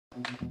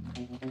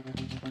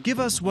Give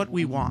us what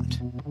we want.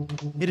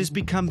 It has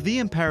become the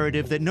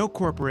imperative that no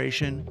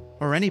corporation,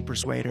 or any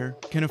persuader,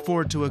 can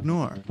afford to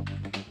ignore.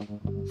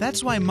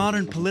 That's why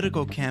modern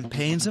political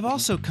campaigns have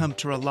also come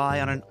to rely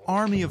on an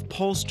army of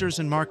pollsters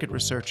and market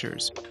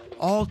researchers,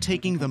 all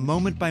taking the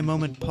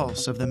moment-by-moment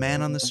pulse of the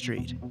man on the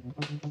street.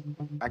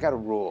 I got a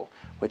rule,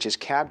 which is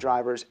cab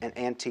drivers and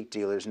antique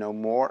dealers know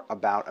more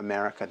about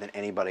America than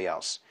anybody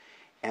else.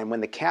 And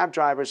when the cab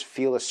drivers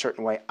feel a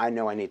certain way, I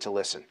know I need to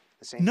listen.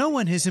 No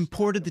one has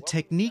imported the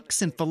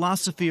techniques and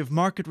philosophy of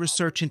market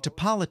research into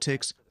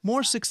politics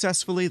more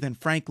successfully than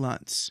Frank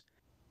Luntz.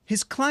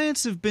 His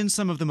clients have been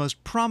some of the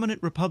most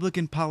prominent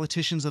Republican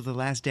politicians of the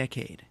last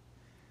decade.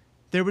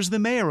 There was the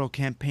mayoral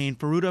campaign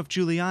for Rudolph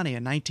Giuliani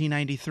in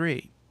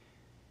 1993,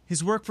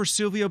 his work for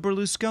Silvio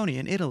Berlusconi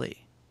in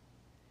Italy,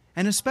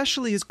 and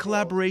especially his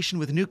collaboration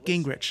with Newt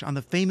Gingrich on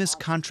the famous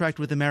Contract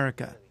with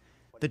America,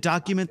 the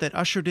document that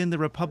ushered in the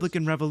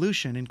Republican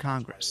Revolution in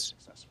Congress.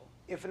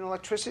 If an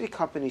electricity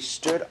company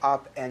stood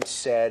up and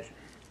said,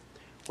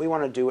 we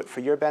want to do it for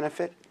your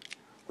benefit,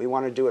 we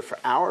want to do it for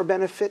our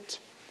benefit,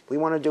 we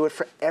want to do it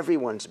for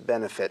everyone's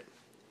benefit,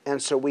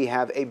 and so we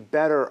have a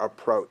better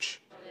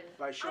approach.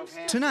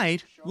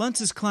 Tonight,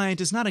 Luntz's client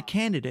is not a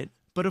candidate,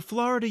 but a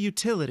Florida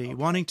utility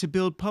wanting to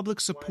build public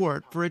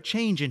support for a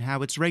change in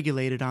how it's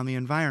regulated on the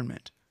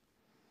environment.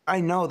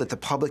 I know that the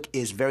public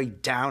is very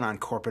down on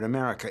corporate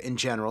America in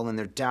general, and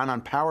they're down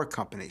on power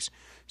companies.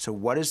 So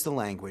what is the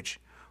language?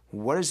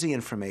 What is the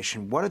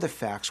information? What are the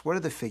facts? What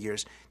are the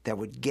figures that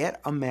would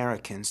get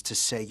Americans to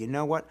say, you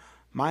know what,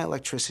 my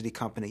electricity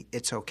company,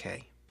 it's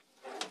okay?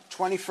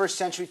 21st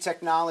century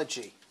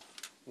technology.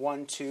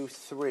 1, 2,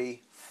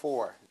 3,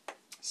 4.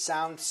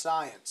 Sound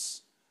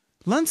science.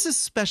 Luntz's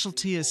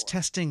specialty is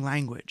testing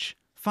language,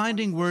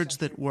 finding words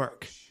that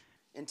work.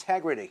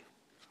 Integrity.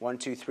 1,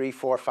 2, 3,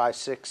 4, 5,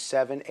 6,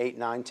 7, 8,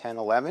 9, 10,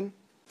 11.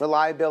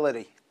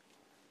 Reliability.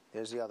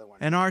 There's the other one.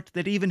 An art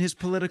that even his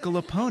political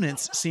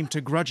opponents seem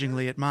to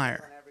grudgingly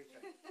admire.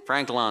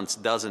 Frank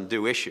Luntz doesn't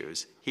do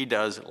issues. He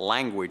does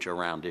language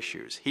around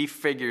issues. He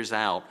figures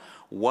out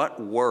what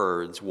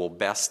words will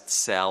best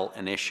sell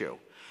an issue.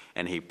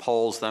 And he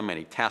polls them, and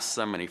he tests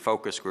them, and he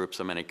focus groups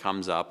them, and he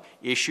comes up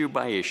issue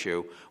by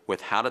issue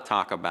with how to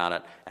talk about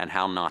it and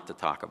how not to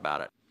talk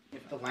about it.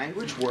 If the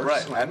language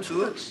works, right,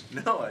 absolutely.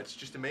 No, it's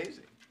just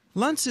amazing.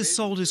 Luntz has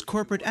sold his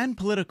corporate and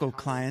political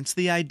clients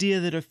the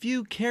idea that a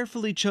few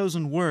carefully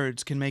chosen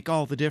words can make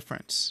all the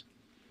difference.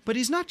 But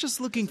he's not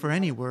just looking for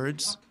any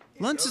words.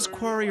 Luntz's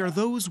quarry are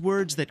those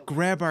words that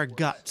grab our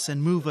guts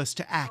and move us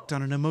to act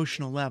on an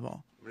emotional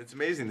level. I mean, it's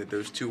amazing that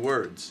those two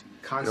words,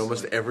 in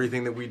almost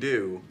everything that we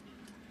do,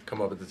 come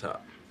up at the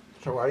top.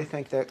 So why do you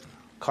think that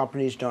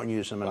companies don't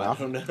use them enough?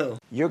 I don't know.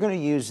 You're going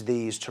to use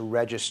these to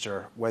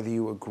register whether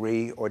you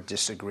agree or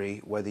disagree,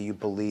 whether you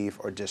believe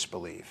or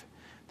disbelieve.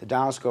 The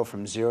dials go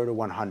from 0 to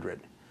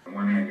 100. On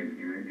one hand,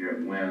 you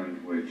have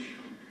wind, which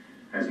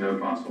has no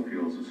fossil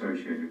fuels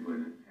associated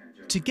with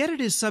it. To get at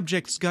his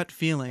subjects' gut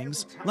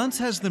feelings, Luntz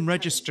has them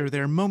register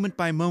their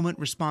moment-by-moment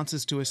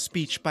responses to a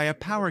speech by a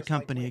power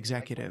company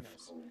executive.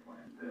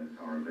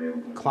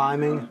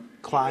 Climbing,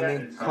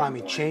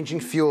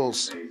 changing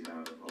fuels.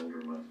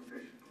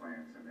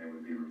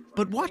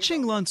 But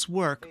watching Luntz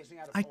work,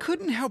 I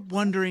couldn't help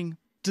wondering,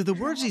 do the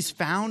words he's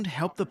found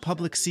help the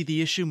public see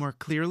the issue more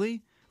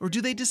clearly? Or do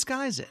they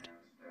disguise it?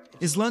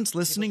 Is Luntz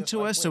listening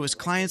to us so his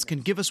clients can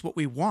give us what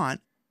we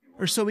want,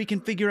 or so he can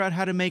figure out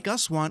how to make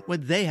us want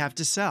what they have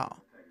to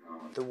sell?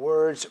 The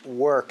words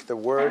work. The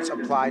words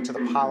apply to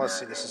the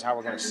policy. This is how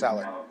we're going to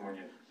sell it.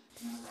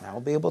 And I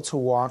will be able to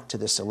walk to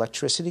this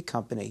electricity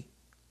company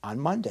on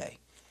Monday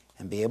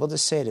and be able to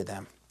say to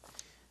them,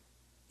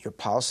 your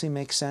policy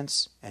makes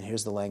sense, and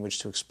here's the language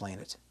to explain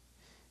it.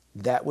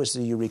 That was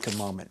the eureka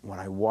moment when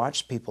I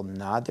watched people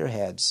nod their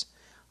heads.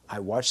 I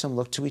watched them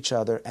look to each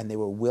other, and they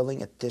were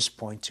willing at this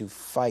point to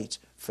fight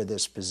for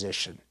this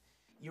position.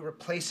 You're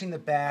replacing the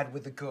bad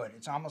with the good.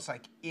 It's almost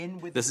like in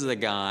with This is a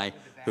guy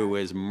who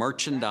is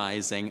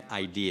merchandising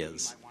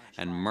ideas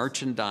and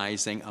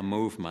merchandising a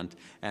movement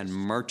and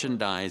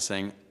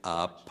merchandising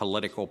a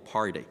political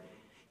party.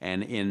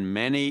 And in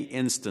many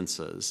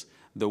instances,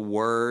 the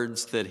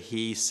words that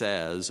he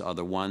says are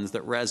the ones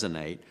that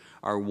resonate,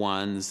 are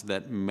ones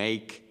that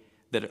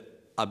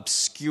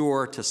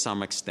obscure to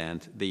some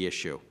extent the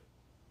issue.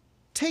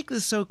 Take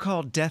the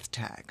so-called death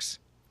tax.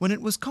 When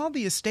it was called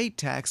the estate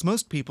tax,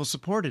 most people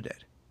supported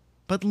it.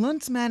 But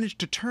Luntz managed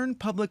to turn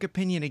public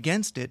opinion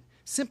against it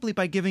simply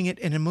by giving it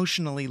an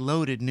emotionally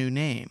loaded new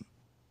name.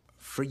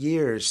 For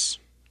years,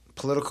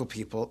 political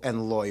people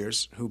and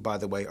lawyers, who, by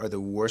the way, are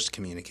the worst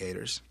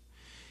communicators,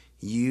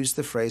 used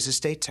the phrase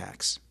estate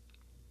tax.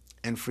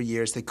 And for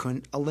years, they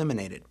couldn't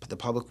eliminate it, but the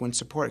public wouldn't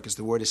support it because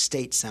the word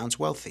estate sounds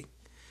wealthy.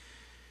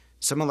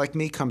 Someone like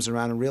me comes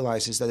around and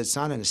realizes that it's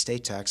not an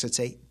estate tax, it's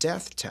a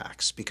death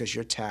tax, because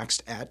you're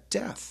taxed at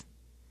death.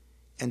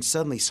 And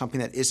suddenly,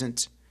 something that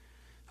isn't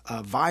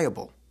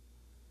viable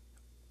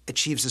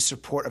achieves the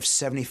support of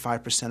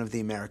 75% of the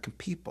American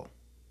people.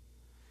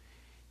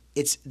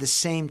 It's the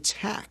same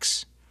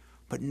tax,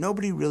 but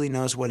nobody really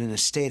knows what an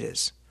estate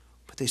is.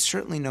 they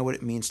certainly know what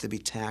it means to be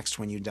taxed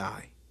when you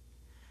die.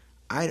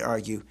 I'd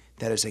argue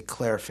that is a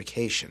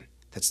clarification.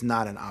 That's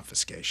not an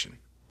obfuscation.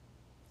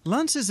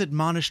 Luntz has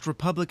admonished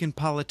Republican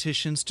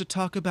politicians to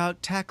talk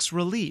about tax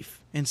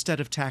relief instead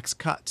of tax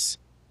cuts,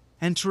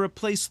 and to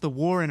replace the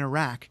war in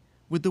Iraq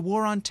with the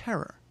war on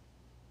terror.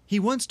 He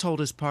once told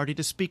his party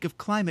to speak of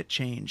climate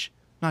change,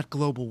 not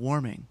global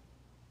warming.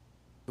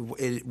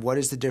 What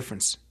is the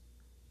difference?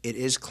 It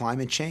is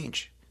climate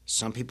change.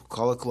 Some people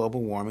call it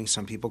global warming,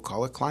 some people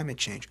call it climate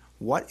change.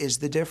 What is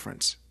the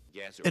difference?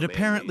 It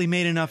apparently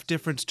made enough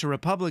difference to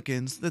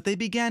Republicans that they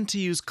began to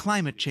use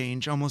climate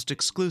change almost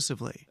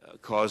exclusively.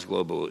 It caused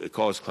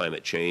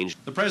climate change.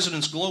 The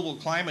President's Global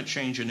Climate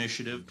Change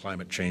Initiative.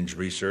 Climate change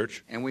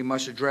research. And we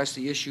must address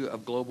the issue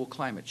of global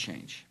climate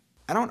change.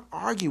 I don't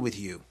argue with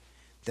you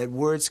that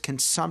words can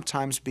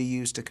sometimes be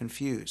used to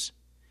confuse,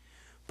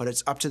 but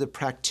it's up to the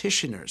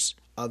practitioners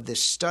of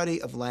this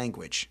study of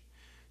language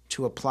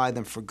to apply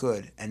them for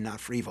good and not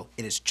for evil.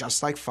 It is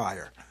just like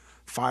fire.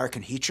 Fire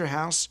can heat your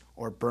house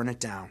or burn it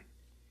down.